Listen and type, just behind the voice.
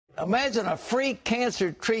Imagine a free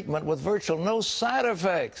cancer treatment with virtually no side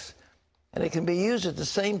effects, and it can be used at the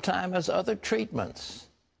same time as other treatments.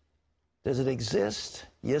 Does it exist?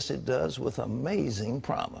 Yes, it does, with amazing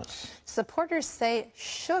promise. Supporters say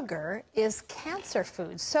sugar is cancer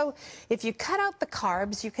food. So if you cut out the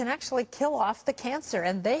carbs, you can actually kill off the cancer.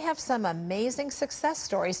 And they have some amazing success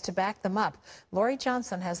stories to back them up. Lori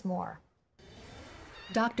Johnson has more.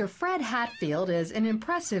 Dr. Fred Hatfield is an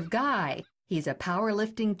impressive guy. He's a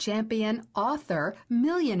powerlifting champion, author,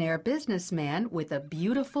 millionaire businessman with a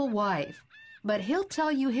beautiful wife. But he'll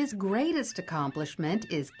tell you his greatest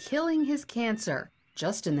accomplishment is killing his cancer,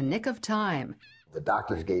 just in the nick of time. The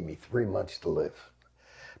doctors gave me 3 months to live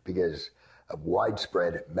because of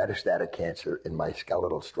widespread metastatic cancer in my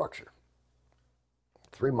skeletal structure.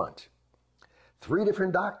 3 months. 3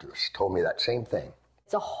 different doctors told me that same thing.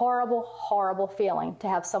 It's a horrible, horrible feeling to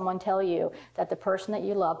have someone tell you that the person that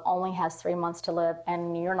you love only has 3 months to live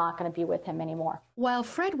and you're not going to be with him anymore. While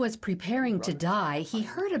Fred was preparing to die, he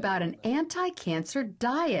heard about an anti-cancer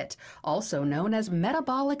diet, also known as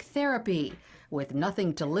metabolic therapy. With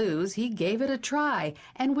nothing to lose, he gave it a try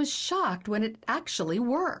and was shocked when it actually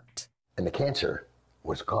worked. And the cancer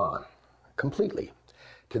was gone completely.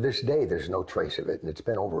 To this day, there's no trace of it, and it's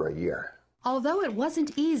been over a year. Although it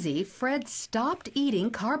wasn't easy, Fred stopped eating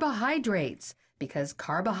carbohydrates because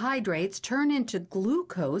carbohydrates turn into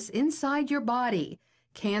glucose inside your body.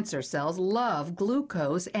 Cancer cells love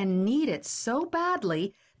glucose and need it so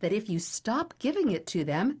badly that if you stop giving it to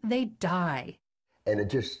them, they die. And it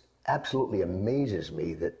just absolutely amazes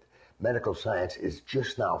me that medical science is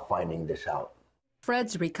just now finding this out.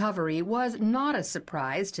 Fred's recovery was not a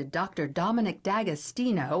surprise to Dr. Dominic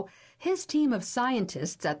D'Agostino. His team of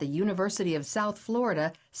scientists at the University of South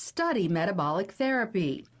Florida study metabolic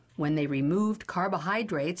therapy. When they removed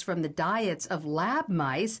carbohydrates from the diets of lab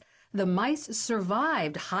mice, the mice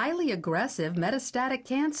survived highly aggressive metastatic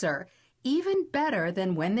cancer, even better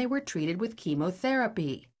than when they were treated with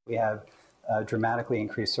chemotherapy. We have dramatically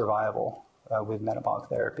increased survival with metabolic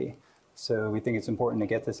therapy. So we think it's important to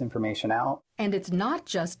get this information out. And it's not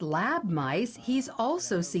just lab mice. He's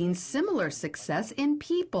also seen similar success in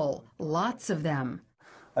people, lots of them.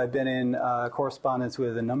 I've been in correspondence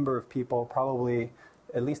with a number of people, probably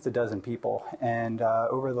at least a dozen people, and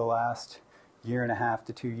over the last 1.5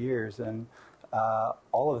 to 2 years, and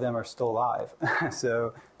all of them are still alive,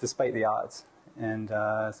 so despite the odds. And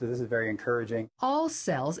so this is very encouraging. All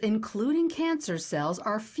cells, including cancer cells,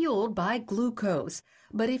 are fueled by glucose.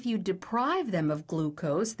 But if you deprive them of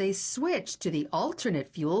glucose, they switch to the alternate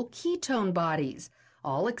fuel, ketone bodies,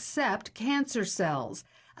 all except cancer cells.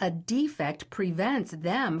 A defect prevents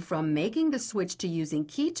them from making the switch to using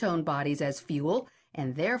ketone bodies as fuel,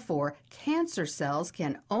 and therefore cancer cells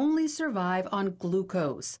can only survive on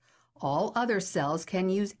glucose. All other cells can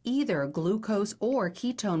use either glucose or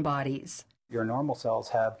ketone bodies. Your normal cells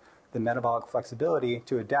have the metabolic flexibility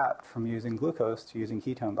to adapt from using glucose to using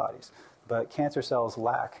ketone bodies. But cancer cells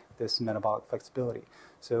lack this metabolic flexibility,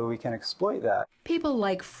 so we can exploit that. People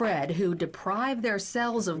like Fred, who deprive their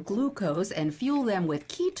cells of glucose and fuel them with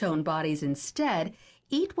ketone bodies instead,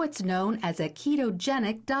 eat what's known as a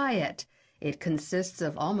ketogenic diet. It consists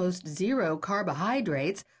of almost 0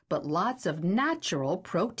 carbohydrates, but lots of natural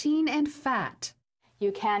protein and fat.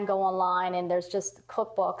 You can go online and there's just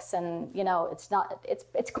cookbooks and, you know,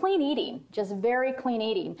 it's clean eating, just very clean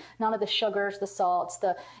eating. None of the sugars, the salts,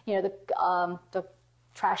 the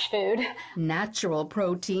trash food. Natural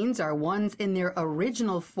proteins are ones in their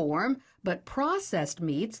original form, but processed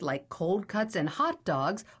meats like cold cuts and hot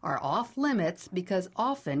dogs are off limits because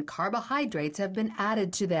often carbohydrates have been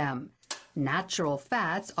added to them. Natural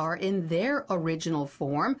fats are in their original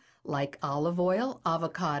form, like olive oil,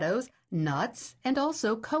 avocados, nuts, and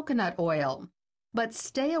also coconut oil. But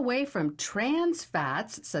stay away from trans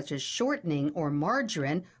fats such as shortening or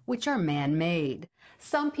margarine, which are man-made.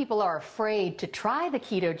 Some people are afraid to try the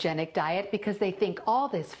ketogenic diet because they think all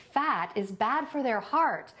this fat is bad for their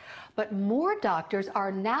heart. But more doctors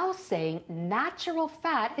are now saying natural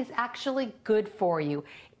fat is actually good for you,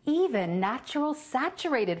 even natural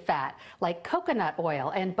saturated fat like coconut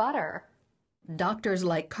oil and butter. Doctors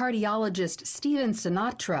like cardiologist Stephen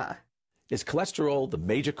Sinatra. Is cholesterol the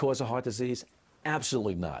major cause of heart disease?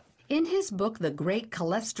 Absolutely not. In his book, The Great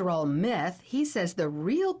Cholesterol Myth, he says the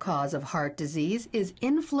real cause of heart disease is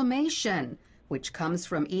inflammation, which comes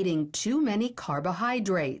from eating too many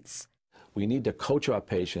carbohydrates. We need to coach our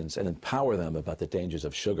patients and empower them about the dangers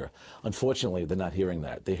of sugar. Unfortunately, they're not hearing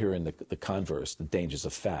that. They're hearing the converse, the dangers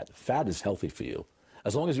of fat. Fat is healthy for you.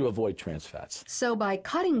 as long as you avoid trans fats. So by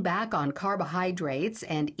cutting back on carbohydrates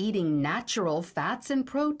and eating natural fats and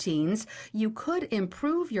proteins, you could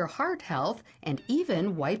improve your heart health and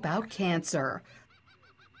even wipe out cancer.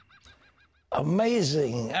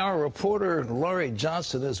 Amazing. Our reporter, Laurie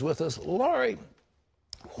Johnson, is with us. Laurie,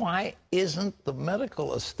 why isn't the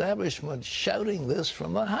medical establishment shouting this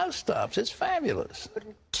from the housetops? It's fabulous.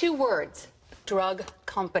 2 words. Drug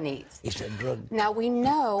companies. He said drug. Now, we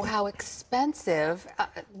know how expensive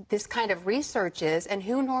this kind of research is, and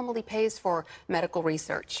who normally pays for medical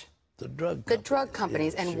research? The drug companies. The drug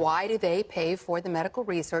companies. Yeah, and sure. why do they pay for the medical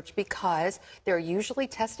research? Because they're usually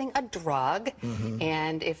testing a drug,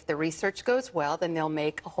 and if the research goes well, then they'll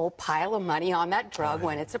make a whole pile of money on that drug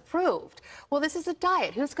when it's approved. Well, this is a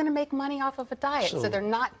diet. Who's going to make money off of a diet? So they're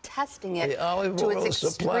not testing it The olive to oil its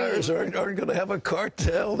suppliers extreme. aren't going to have a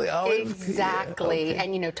cartel. The olive. Exactly. Yeah, okay.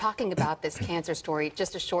 And, you know, talking about this cancer story,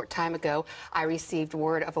 just a short time ago, I received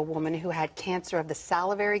word of a woman who had cancer of the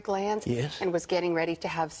salivary glands and was getting ready to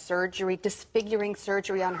have surgery, disfiguring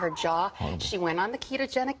surgery on her jaw. She went on the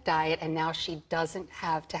ketogenic diet, and now she doesn't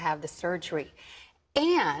have to have the surgery.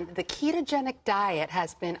 And the ketogenic diet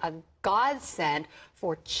has been a godsend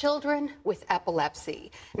for children with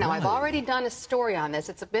epilepsy. Now, I've already done a story on this.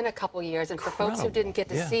 It's been a couple years, and for folks who didn't get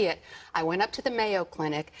to see it, I went up to the Mayo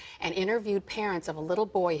Clinic and interviewed parents of a little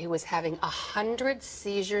boy who was having 100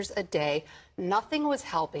 seizures a day. Nothing was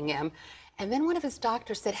helping him. And then one of his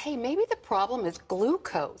doctors said, hey, maybe the problem is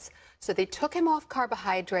glucose. So they took him off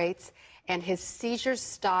carbohydrates, and his seizures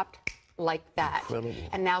stopped like that. Incredible.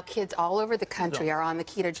 And now kids all over the country are on the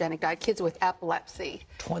ketogenic diet, kids with epilepsy.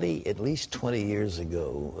 At least 20 years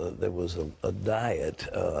ago, there was a diet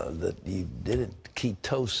that you did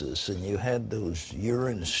ketosis, and you had those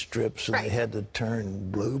urine strips, and they had to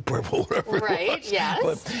turn blue, purple, whatever it was. Yes.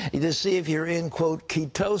 But to see if you're in, quote,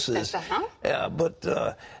 ketosis.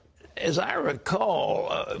 But as I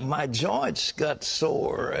recall, my joints got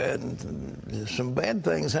sore, and some bad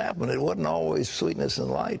things happened. It wasn't always sweetness and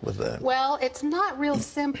light with that. Well, it's not real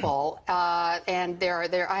simple, and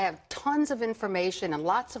I have tons of information and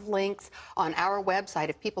lots of links on our website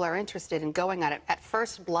if people are interested in going on it. At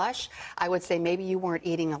first blush, I would say maybe you weren't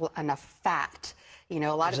eating enough fat. You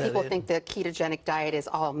know, a lot of people think the ketogenic diet is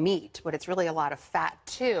all meat, but it's really a lot of fat,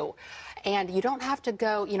 too. And you don't have to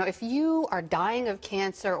go, you know, if you are dying of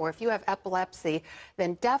cancer or if you have epilepsy,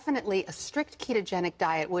 then definitely a strict ketogenic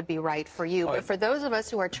diet would be right for you. But for those of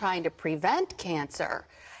us who are trying to prevent cancer,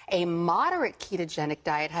 a moderate ketogenic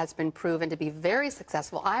diet has been proven to be very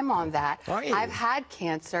successful. I'm on that. Are you? I've had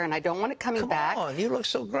cancer, and I don't want it coming back. Come on, you look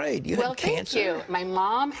so great. You had cancer. Thank you. My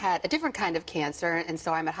mom had a different kind of cancer, and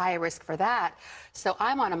so I'm at higher risk for that. So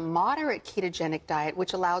I'm on a moderate ketogenic diet,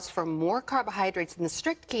 which allows for more carbohydrates than the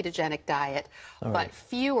strict ketogenic diet, but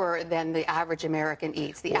fewer than the average American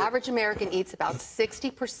eats. The average American eats about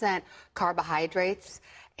 60% carbohydrates,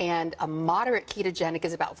 and a moderate ketogenic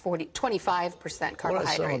is about 25% carbohydrates. What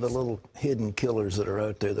are some of the little hidden killers that are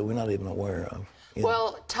out there that we're not even aware of? Yeah.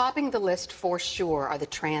 Well, topping the list for sure are the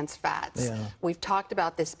trans fats. Yeah. We've talked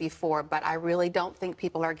about this before, but I really don't think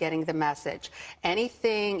people are getting the message.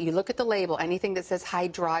 Anything, you look at the label, anything that says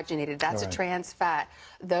hydrogenated, that's a trans fat.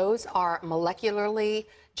 Those are molecularly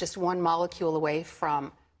just one molecule away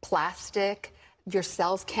from plastic. Your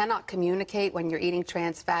cells cannot communicate when you're eating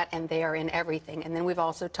trans fat, and they are in everything. And then we've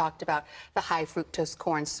also talked about the high fructose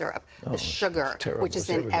corn syrup, the sugar, which is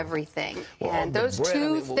in everything. Well, and those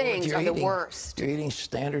two things are the worst. You're eating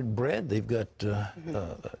standard bread. They've got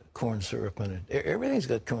corn syrup in it. Everything's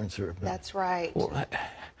got corn syrup in it. That's right. Well,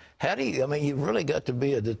 how do you, I mean, you've really got to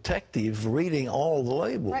be a detective reading all the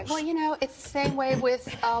labels. Right. Well, you know, it's the same way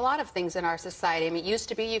with a lot of things in our society. I mean, it used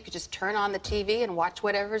to be you could just turn on the TV and watch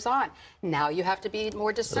whatever's on. Now you have to be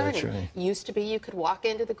more discerning. That's right. Used to be you could walk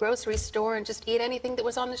into the grocery store and just eat anything that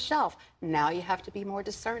was on the shelf. Now you have to be more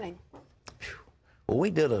discerning. Well,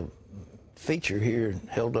 we did a feature here and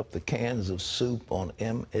held up the cans of soup on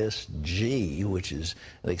MSG, which is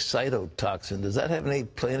an excitotoxin. Does that have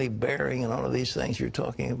any bearing on all of these things you're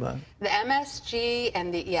talking about? The MSG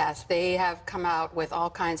and yes, they have come out with all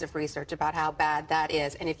kinds of research about how bad that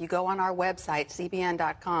is. And if you go on our website,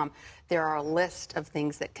 cbn.com, there are a list of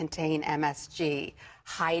things that contain MSG,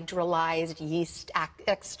 hydrolyzed yeast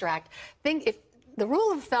extract. The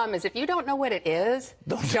rule of thumb is if you don't know what it is,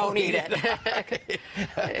 don't eat it.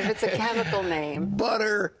 If it's a chemical name.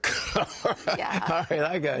 Butter. Yeah. All right,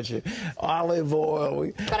 I got you. Olive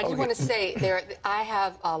oil. But I do want to say, I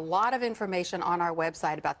have a lot of information on our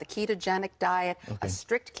website about the ketogenic diet, a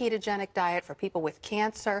strict ketogenic diet for people with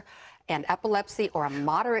cancer, and epilepsy, or a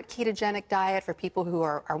moderate ketogenic diet for people who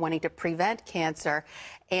are wanting to prevent cancer.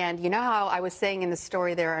 And you know how I was saying in the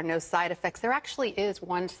story there are no side effects? There actually is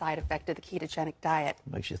one side effect of the ketogenic diet.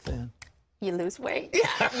 Makes you thin. You lose weight.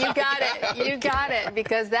 You got it. You got it.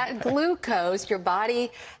 Because that glucose, your body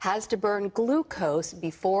has to burn glucose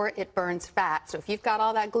before it burns fat. So if you've got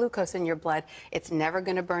all that glucose in your blood, it's never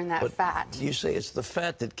going to burn that fat. You say it's the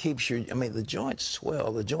fat that keeps your, I mean, the joints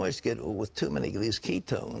swell. The joints get, with too many of these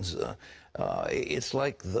ketones, it's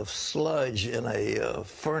like the sludge in a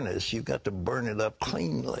furnace. You've got to burn it up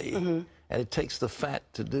cleanly. And it takes the fat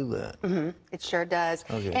to do that. It sure does.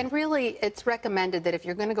 Okay. And really, it's recommended that if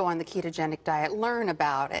you're going to go on the ketogenic diet, learn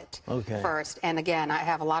about it first. And again, I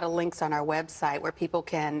have a lot of links on our website where people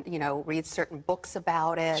can, you know, read certain books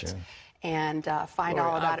about it and find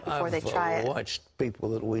all about it before they try it. I've watched people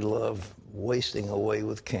that we love wasting away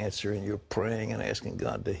with cancer, and you're praying and asking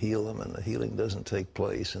God to heal them, and the healing doesn't take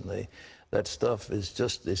place. And that stuff is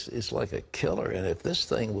just, it's like a killer. And if this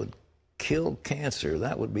thing would kill cancer,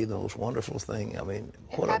 that would be the most wonderful thing. I mean,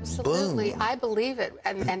 what Absolutely. a boon. I believe it,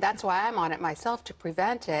 and that's why I'm on it myself, to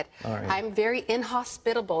prevent it. I'm very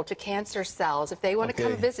inhospitable to cancer cells. If they want to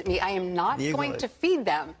come visit me, I am not going to feed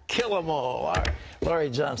them. Kill them all. All right.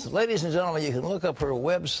 Laurie Johnson. Ladies and gentlemen, you can look up her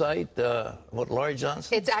website. What, Laurie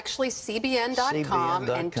Johnson? It's actually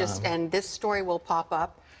cbn.com, and this story will pop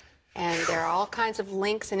up. And there are all kinds of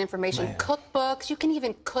links and information, cookbooks. You can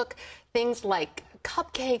even cook things like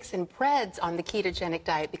cupcakes and breads on the ketogenic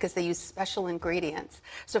diet because they use special ingredients.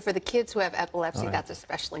 So for the kids who have epilepsy, that's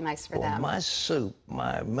especially nice for them. My soup,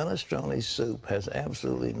 my minestrone soup, has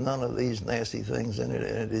absolutely none of these nasty things in it,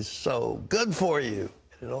 and it is so good for you.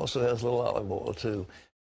 It also has a little olive oil, too.